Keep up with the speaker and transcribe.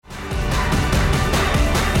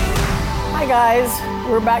guys,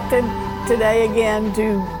 we're back today again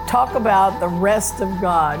to talk about the rest of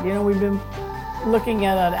God. You know, we've been looking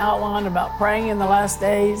at an outline about praying in the last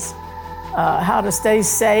days, how to stay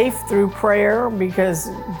safe through prayer, because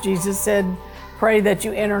Jesus said, pray that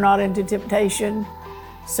you enter not into temptation.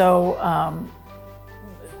 So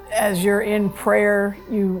as you're in prayer,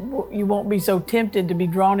 you won't be so tempted to be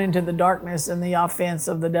drawn into the darkness and the offense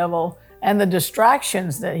of the devil and the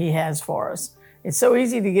distractions that he has for us. It's so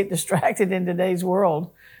easy to get distracted in today's world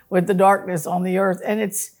with the darkness on the earth. And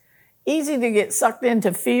it's easy to get sucked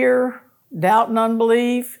into fear, doubt, and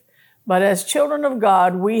unbelief. But as children of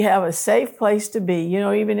God, we have a safe place to be. You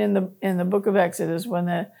know, even in the book of Exodus, when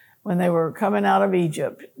they were coming out of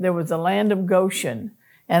Egypt, there was the land of Goshen.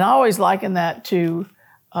 And I always liken that to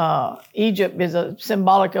Egypt is a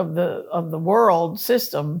symbolic of the world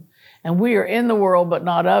system. And we are in the world, but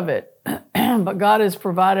not of it. But God has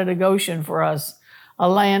provided a Goshen for us, a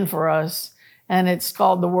land for us, and it's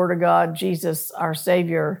called the Word of God, Jesus, our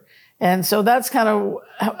Savior. And so that's kind of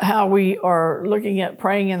how we are looking at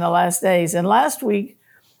praying in the last days. And last week,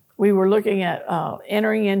 we were looking at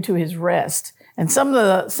entering into His rest. And some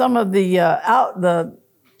of the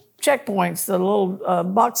checkpoints, the little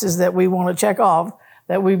boxes that we want to check off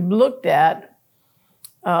that we've looked at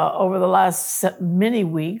over the last many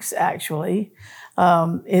weeks, actually,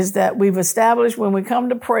 is that we've established when we come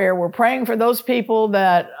to prayer, we're praying for those people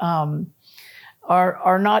that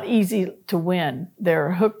are not easy to win.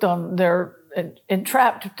 They're they're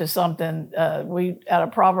entrapped to something. Out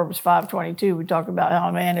of Proverbs 5:22, we talk about how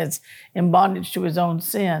a man is in bondage to his own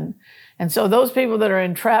sin. And so those people that are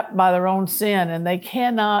entrapped by their own sin and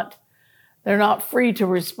they're not free to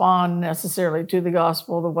respond necessarily to the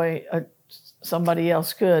gospel the way somebody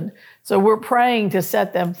else could. So we're praying to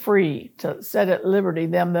set them free, to set at liberty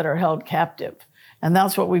them that are held captive. And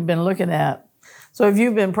that's what we've been looking at. So if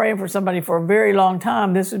you've been praying for somebody for a very long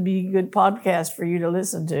time, this would be a good podcast for you to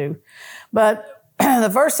listen to. But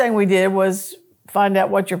the first thing we did was find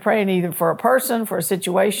out what you're praying, either for a person, for a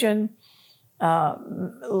situation, a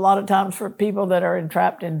lot of times for people that are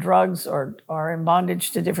entrapped in drugs or are in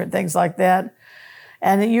bondage to different things like that.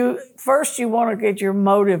 And you want to get your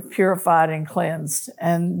motive purified and cleansed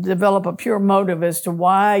and develop a pure motive as to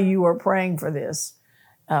why you are praying for this.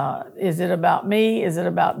 Is it about me? Is it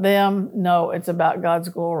about them? No, it's about God's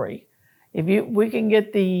glory. We can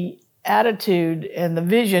get the attitude and the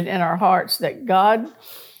vision in our hearts that God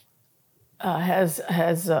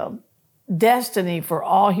has destiny for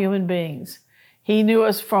all human beings. He knew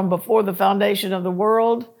us from before the foundation of the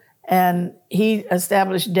world, and He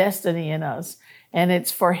established destiny in us. And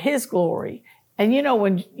it's for His glory. And you know,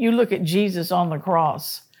 when you look at Jesus on the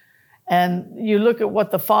cross and you look at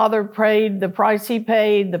what the Father prayed, the price He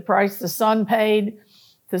paid, the price the Son paid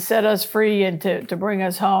to set us free and to bring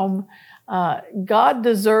us home, God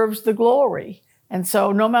deserves the glory. And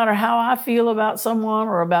so no matter how I feel about someone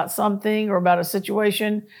or about something or about a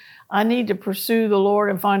situation, I need to pursue the Lord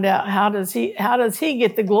and find out how does He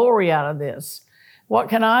get the glory out of this? What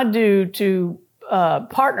can I do to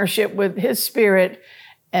partnership with His Spirit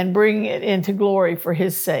and bring it into glory for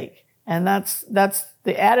His sake? And that's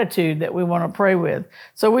the attitude that we want to pray with.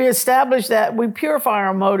 So we establish that we purify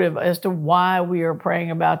our motive as to why we are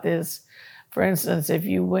praying about this. For instance, if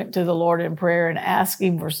you went to the Lord in prayer and asked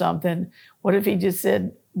Him for something, what if He just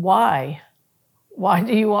said, why? Why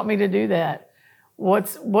do you want me to do that?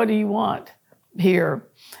 What do you want here?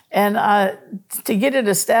 And to get it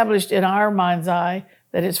established in our mind's eye,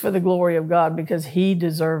 that it's for the glory of God because He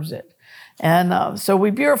deserves it. And so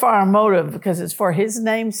we purify our motive because it's for His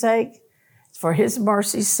name's sake, it's for His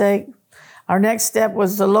mercy's sake. Our next step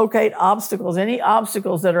was to locate obstacles, any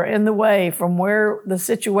obstacles that are in the way from where the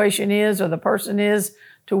situation is or the person is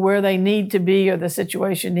to where they need to be or the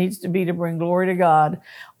situation needs to be to bring glory to God.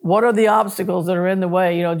 What are the obstacles that are in the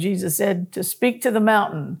way? You know, Jesus said to speak to the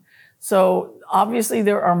mountain. So obviously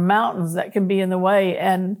there are mountains that can be in the way.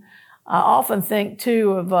 And I often think,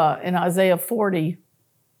 too, of in Isaiah 40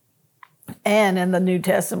 and in the New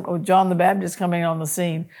Testament with John the Baptist coming on the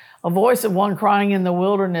scene, a voice of one crying in the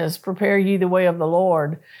wilderness, prepare ye the way of the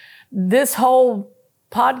Lord. This whole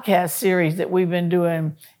podcast series that we've been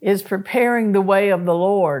doing is preparing the way of the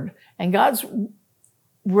Lord. And God's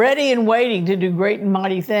ready and waiting to do great and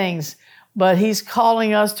mighty things, but He's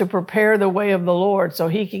calling us to prepare the way of the Lord so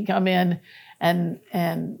He can come in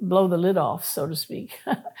and blow the lid off, so to speak.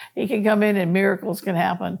 He can come in and miracles can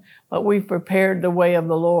happen, but we've prepared the way of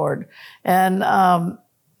the Lord. And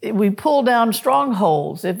we pull down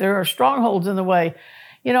strongholds. If there are strongholds in the way,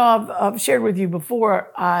 you know, I've shared with you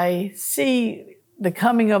before, I see the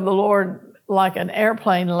coming of the Lord like an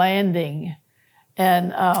airplane landing.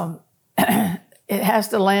 And it has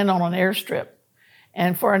to land on an airstrip.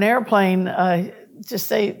 And for an airplane, just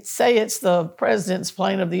say it's the president's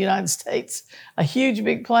plane of the United States, a huge,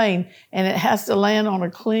 big plane, and it has to land on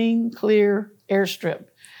a clean, clear airstrip.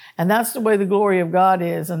 And that's the way the glory of God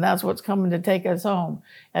is, and that's what's coming to take us home.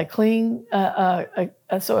 A clean, a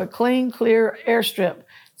clean, clear airstrip.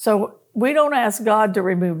 So we don't ask God to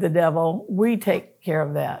remove the devil. We take care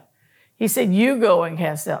of that. He said, you go and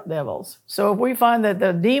cast out devils. So if we find that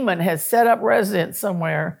the demon has set up residence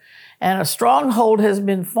somewhere and a stronghold has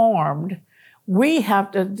been formed, we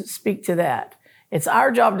have to speak to that. It's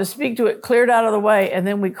our job to speak to it, clear it out of the way, and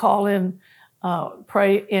then we call in,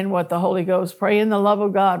 pray in what the Holy Ghost, pray in the love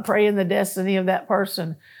of God, pray in the destiny of that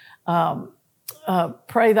person.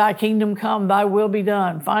 Pray thy kingdom come, thy will be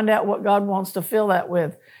done. Find out what God wants to fill that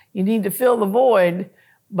with. You need to fill the void,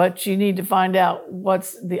 but you need to find out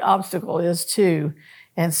what's the obstacle is too.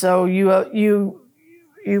 And so you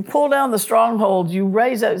pull down the strongholds, you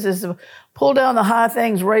raise up, it says, pull down the high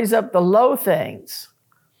things, raise up the low things.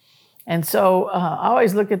 And so I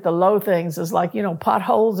always look at the low things as like,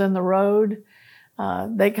 potholes in the road.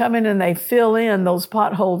 They come in and they fill in those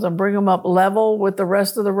potholes and bring them up level with the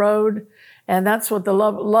rest of the road. And that's what the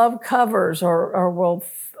love covers or will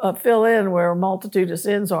fill in where a multitude of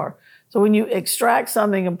sins are. So when you extract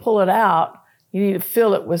something and pull it out, you need to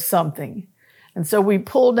fill it with something. And so we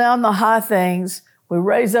pull down the high things, we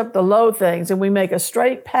raise up the low things, and we make a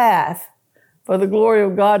straight path for the glory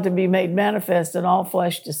of God to be made manifest and all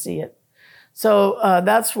flesh to see it. So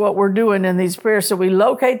that's what we're doing in these prayers. So we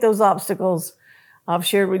locate those obstacles. I've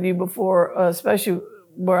shared with you before, especially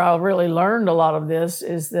where I really learned a lot of this,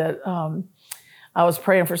 is that I was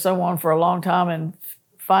praying for someone for a long time and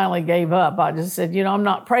finally gave up. I just said, I'm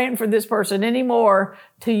not praying for this person anymore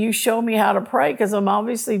till you show me how to pray, because I'm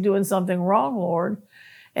obviously doing something wrong, Lord.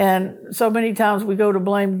 And so many times we go to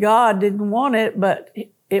blame God, didn't want it, but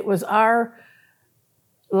it was our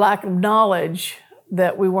lack of knowledge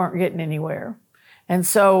that we weren't getting anywhere. And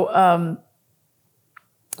so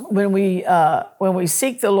when we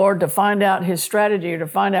seek the Lord to find out his strategy or to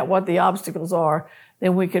find out what the obstacles are,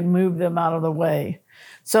 then we can move them out of the way.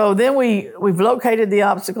 So then we've located the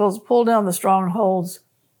obstacles, pulled down the strongholds,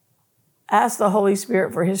 ask the Holy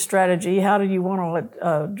Spirit for his strategy. How do you want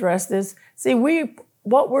to address this? See,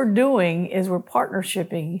 what we're doing is we're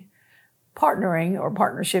partnering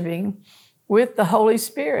with the Holy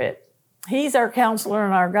Spirit. He's our counselor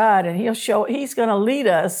and our guide, and he's going to lead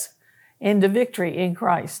us into victory in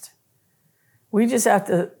Christ. We just have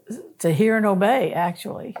to hear and obey,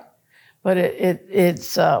 actually. But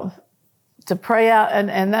it's to pray out,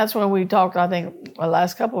 and that's when we talked, I think, the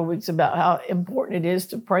last couple of weeks about how important it is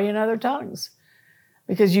to pray in other tongues.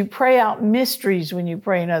 Because you pray out mysteries when you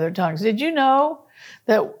pray in other tongues. Did you know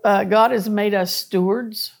that God has made us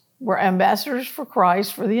stewards? We're ambassadors for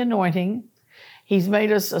Christ, for the anointing. He's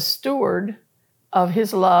made us a steward of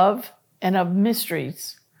his love and of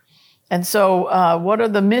mysteries. And so what are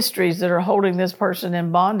the mysteries that are holding this person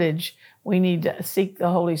in bondage? We need to seek the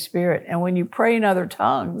Holy Spirit. And when you pray in other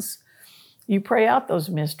tongues, you pray out those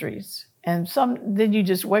mysteries. And then you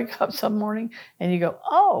just wake up some morning and you go,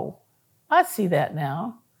 oh, I see that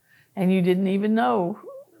now. And you didn't even know,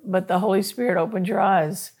 but the Holy Spirit opened your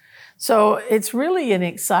eyes. So it's really an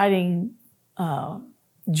exciting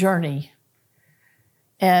journey.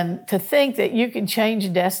 And to think that you can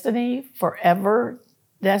change destiny forever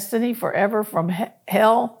from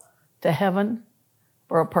hell to heaven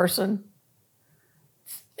for a person,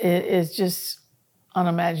 it is just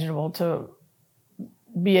unimaginable to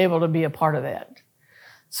be able to be a part of that.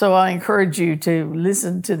 So I encourage you to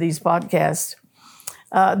listen to these podcasts.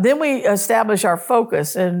 Then we establish our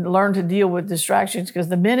focus and learn to deal with distractions, because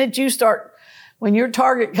the minute you start, when your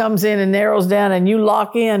target comes in and narrows down and you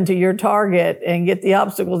lock in to your target and get the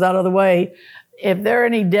obstacles out of the way, if there are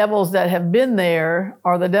any devils that have been there,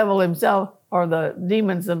 or the devil himself or the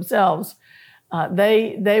demons themselves,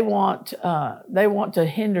 they want to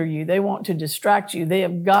hinder you. They want to distract you. They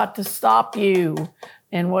have got to stop you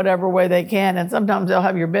in whatever way they can. And sometimes they'll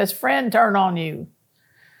have your best friend turn on you.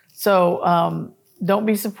 So don't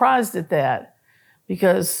be surprised at that,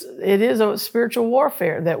 because it is a spiritual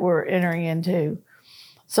warfare that we're entering into.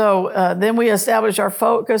 So then we establish our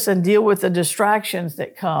focus and deal with the distractions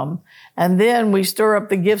that come. And then we stir up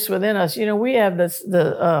the gifts within us. We have this,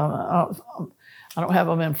 I don't have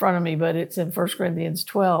them in front of me, but it's in 1 Corinthians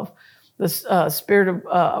 12. This spirit of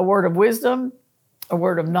a word of wisdom, a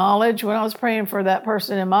word of knowledge. When I was praying for that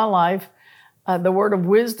person in my life, the word of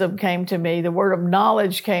wisdom came to me. The word of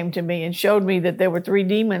knowledge came to me and showed me that there were 3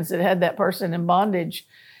 demons that had that person in bondage.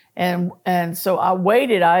 And so I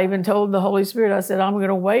waited. I even told the Holy Spirit, I said, I'm going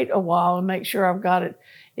to wait a while and make sure I've got it.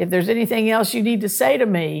 If there's anything else you need to say to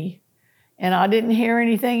me, and I didn't hear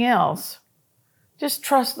anything else, just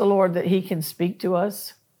trust the Lord that he can speak to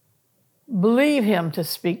us. Believe him to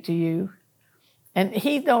speak to you. And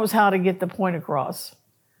he knows how to get the point across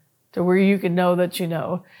to where you can know that you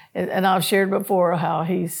know. And I've shared before how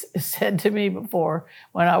he's said to me before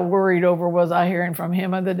when I worried over, was I hearing from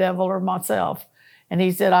him or the devil or myself? And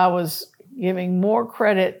he said I was giving more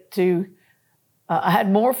credit to, I had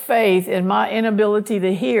more faith in my inability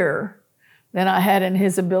to hear than I had in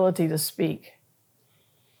his ability to speak.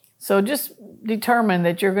 So just determine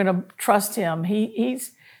that you're going to trust him.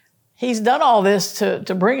 He's done all this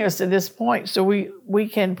to bring us to this point so we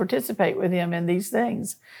can participate with him in these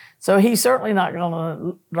things. So he's certainly not going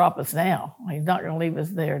to drop us now. He's not going to leave us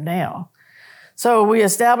there now. So we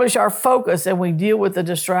establish our focus and we deal with the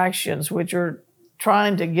distractions, which are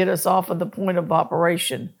trying to get us off of the point of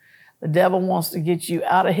operation. The devil wants to get you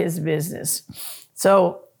out of his business.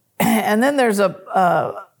 So, and then there's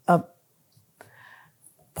a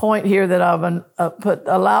point here that I've put,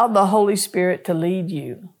 allow the Holy Spirit to lead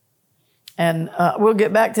you. And we'll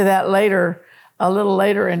get back to that later, a little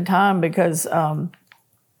later in time, because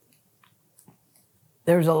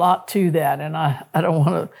there's a lot to that, and I don't want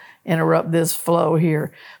to interrupt this flow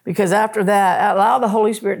here. Because after that, allow the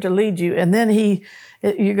Holy Spirit to lead you, and then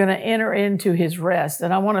you're going to enter into his rest.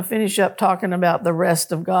 And I want to finish up talking about the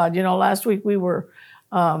rest of God. You know, last week we were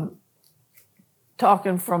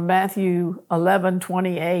talking from Matthew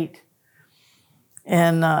 11:28.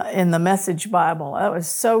 And in the Message Bible. That was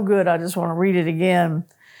so good, I just want to read it again.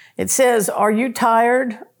 It says, "Are you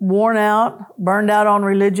tired, worn out, burned out on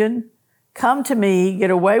religion? Come to me,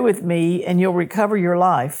 get away with me, and you'll recover your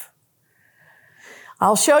life.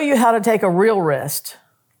 I'll show you how to take a real rest.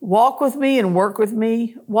 Walk with me and work with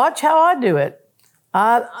me. Watch how I do it.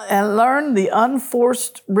 And learn the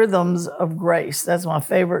unforced rhythms of grace." That's my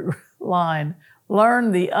favorite line.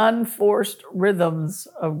 Learn the unforced rhythms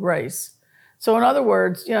of grace. So in other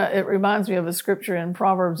words, you know, it reminds me of a scripture in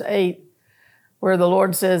Proverbs 8 where the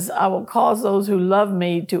Lord says, "I will cause those who love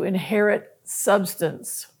me to inherit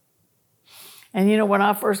substance." And you know, when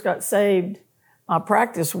I first got saved, my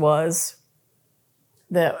practice was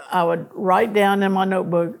that I would write down in my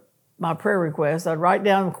notebook my prayer requests. I'd write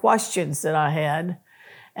down questions that I had.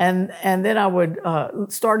 And then I would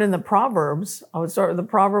start in the Proverbs. I would start with the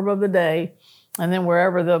proverb of the day, and then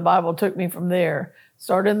wherever the Bible took me from there.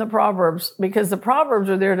 Start in the Proverbs, because the Proverbs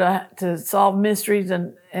are there to solve mysteries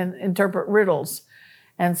and interpret riddles.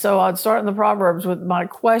 And so I'd start in the Proverbs with my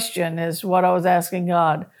question is what I was asking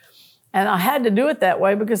God. And I had to do it that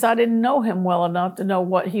way because I didn't know him well enough to know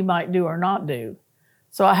what he might do or not do.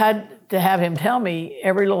 So I had to have him tell me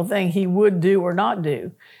every little thing he would do or not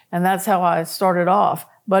do. And that's how I started off.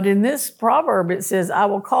 But in this proverb, it says, "I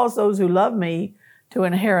will cause those who love me to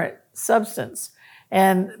inherit substance."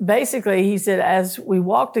 And basically, he said, as we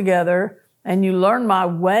walk together and you learn my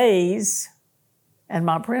ways and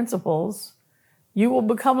my principles, you will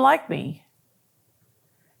become like me.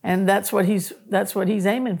 And that's what he's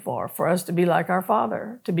aiming for us to be like our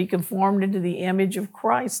Father, to be conformed into the image of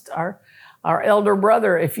Christ, our elder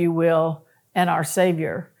brother, if you will, and our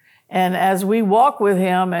Savior. And as we walk with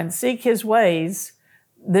him and seek his ways,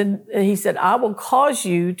 then he said, "I will cause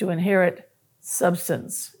you to inherit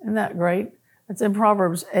substance." Isn't that great? It's in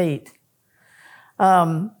Proverbs 8.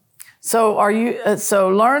 So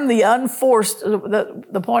learn the unforced,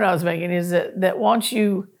 the point I was making is that once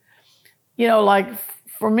you know, like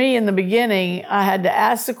for me in the beginning, I had to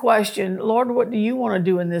ask the question, "Lord, what do you want to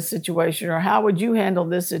do in this situation?" Or "How would you handle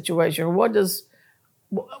this situation?" Or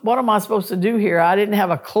what am I supposed to do here? I didn't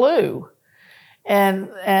have a clue. And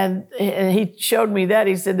he showed me that.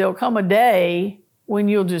 He said, "There'll come a day when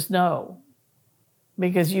you'll just know,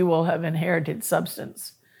 because you will have inherited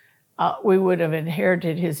substance." We would have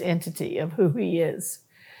inherited his entity of who he is.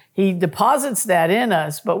 He deposits that in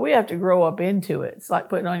us, but we have to grow up into it. It's like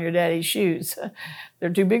putting on your daddy's shoes. They're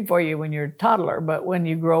too big for you when you're a toddler, but when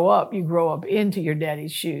you grow up into your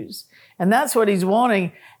daddy's shoes. And that's what he's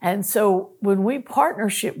wanting. And so when we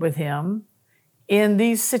partnership with him in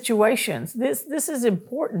these situations, this is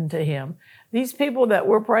important to him. These people that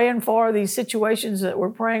we're praying for, these situations that we're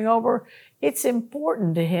praying over, it's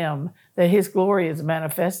important to him that his glory is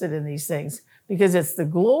manifested in these things, because it's the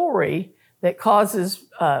glory that causes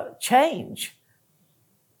change.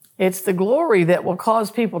 It's the glory that will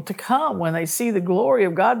cause people to come. When they see the glory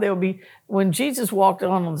of God, when Jesus walked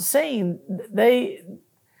on the scene,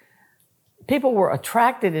 people were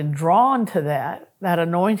attracted and drawn to that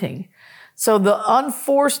anointing. So the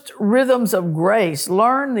unforced rhythms of grace,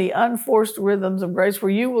 learn the unforced rhythms of grace where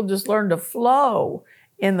you will just learn to flow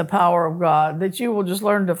in the power of God, that you will just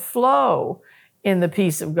learn to flow in the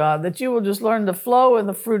peace of God, that you will just learn to flow in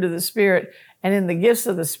the fruit of the Spirit and in the gifts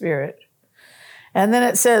of the Spirit. And then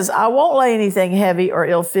it says, I won't lay anything heavy or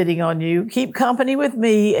ill-fitting on you. Keep company with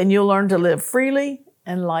me and you'll learn to live freely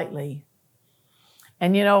and lightly.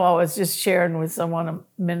 And I was just sharing with someone a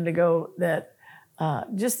minute ago that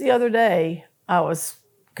just the other day, I was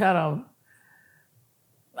kind of,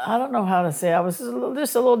 I don't know how to say, I was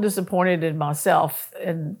just a little disappointed in myself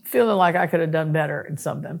and feeling like I could have done better in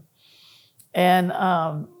something. And,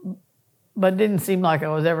 but it didn't seem like I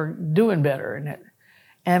was ever doing better in it.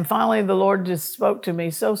 And finally, the Lord just spoke to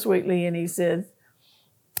me so sweetly, and he said,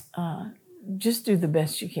 just do the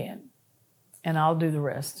best you can, and I'll do the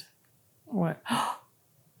rest. I went,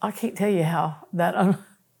 I can't tell you how that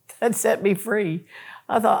set me free.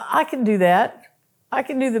 I thought, I can do that. I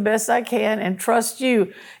can do the best I can and trust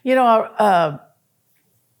you. Years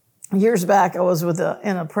back, I was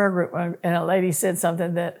in a prayer group, and a lady said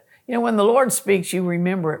something that, when the Lord speaks, you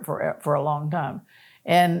remember it for a long time.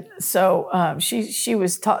 And so she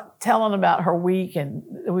was telling about her week, and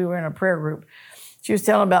we were in a prayer group. She was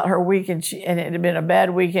telling about her week, and it had been a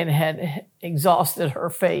bad week and had exhausted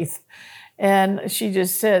her faith. And she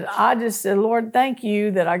just said, I just said, Lord, thank you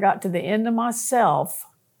that I got to the end of myself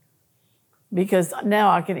because now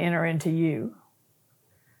I can enter into you.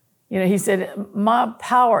 He said, my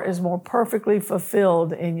power is more perfectly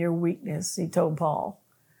fulfilled in your weakness, he told Paul.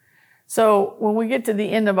 So when we get to the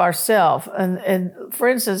end of ourself, and for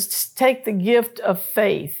instance, take the gift of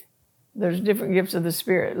faith. There's different gifts of the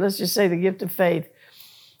Spirit. Let's just say the gift of faith.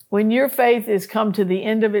 When your faith has come to the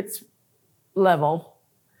end of its level,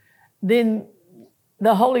 then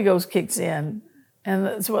the Holy Ghost kicks in. And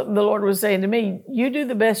that's what the Lord was saying to me. You do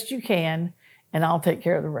the best you can, and I'll take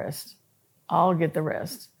care of the rest. I'll get the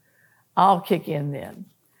rest. I'll kick in then.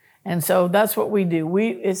 And so that's what we do.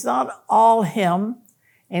 It's not all him.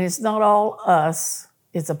 And it's not all us,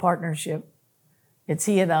 it's a partnership. It's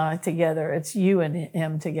he and I together. It's you and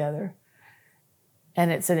him together.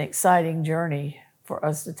 And it's an exciting journey for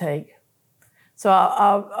us to take. So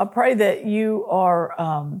I pray that you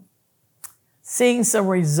are seeing some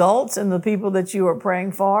results in the people that you are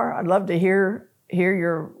praying for. I'd love to hear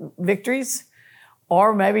your victories.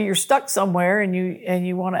 Or maybe you're stuck somewhere and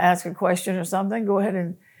you want to ask a question or something. Go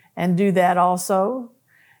ahead and do that also.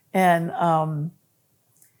 And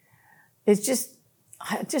I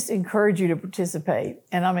just encourage you to participate.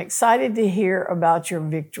 And I'm excited to hear about your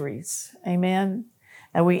victories. Amen.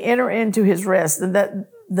 And we enter into his rest. And that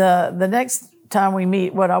the next time we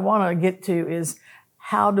meet, what I want to get to is,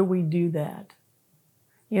 how do we do that?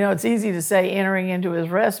 It's easy to say entering into his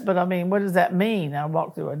rest, but what does that mean? I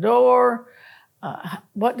walk through a door.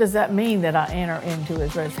 What does that mean that I enter into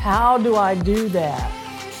his rest? How do I do that?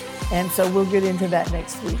 And so we'll get into that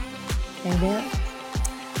next week. Amen.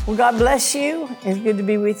 Well, God bless you. It's good to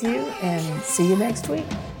be with you, and see you next week.